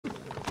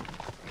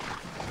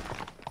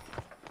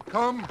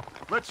Come,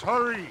 let's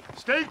hurry.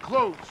 Stay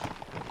close.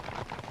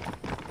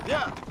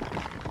 Yeah.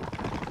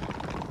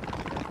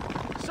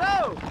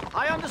 So,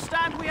 I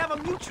understand we have a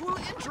mutual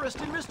interest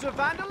in Mr.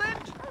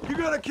 Vanderlyn? You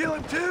gonna kill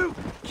him too?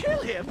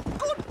 Kill him?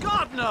 Good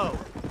God, no!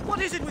 What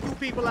is it with you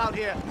people out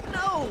here?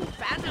 No,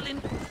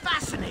 Vanderlyn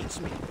fascinates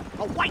me.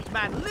 A white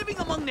man living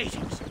among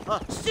natives. A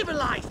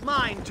civilized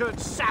mind turned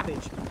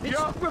savage.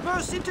 It's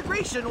reverse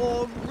integration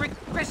or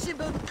regressive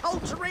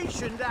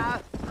acculturation.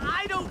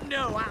 I don't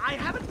know. I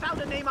haven't found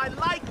a name I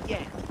like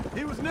yet.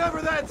 He was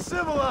never that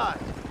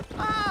civilized.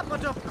 Ah,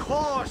 but of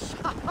course.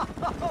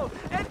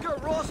 Edgar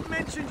Ross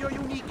mentioned your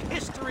unique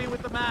history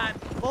with the man.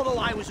 Although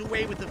I was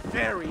away with the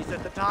fairies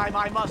at the time,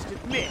 I must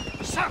admit.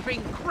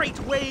 Surfing great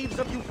waves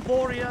of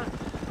euphoria.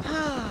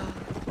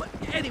 But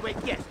anyway,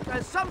 yes,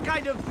 some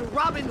kind of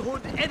Robin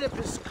Hood,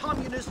 Oedipus,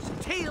 communist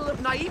tale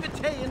of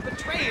naivete and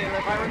betrayal,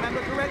 if I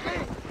remember correctly.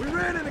 We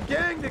ran in a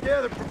gang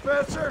together,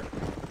 Professor.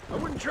 I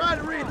wouldn't try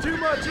to read too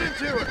much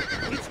into it.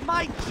 It's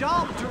my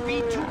job to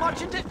read too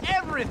much into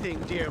everything,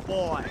 dear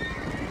boy.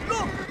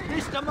 Look,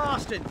 Mr.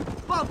 Marston,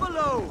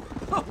 buffalo.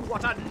 Oh,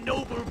 what a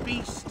noble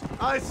beast.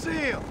 I see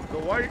him. The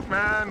white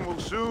man will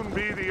soon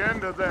be the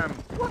end of them.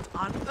 What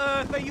on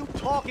earth are you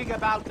talking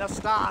about,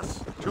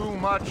 Nastas? Too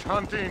much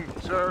hunting,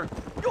 sir.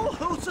 Your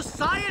whole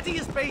society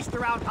is based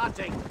around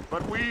hunting.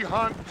 But we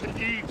hunt to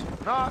eat,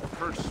 not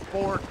for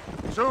sport.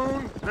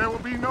 Soon, there will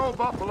be no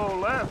buffalo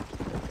left.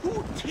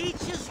 Who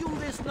teaches you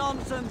this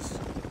nonsense?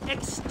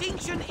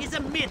 Extinction is a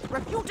myth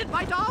refuted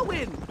by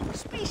Darwin.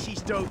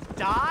 Species don't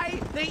die,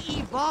 they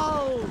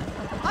evolve.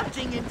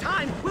 Hunting in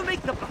time will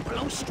make the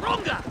buffalo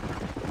stronger.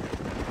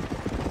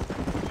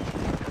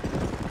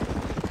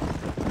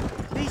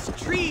 These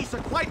trees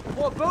are quite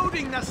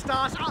foreboding,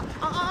 Nastas.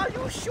 Are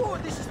you sure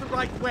this is the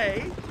right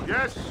way?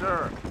 Yes,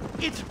 sir.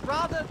 It's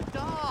rather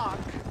dark.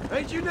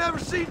 Ain't you never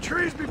seen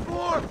trees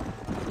before?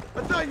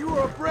 I thought you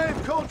were a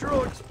brave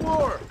cultural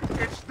explorer.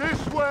 It's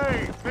this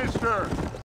way, mister.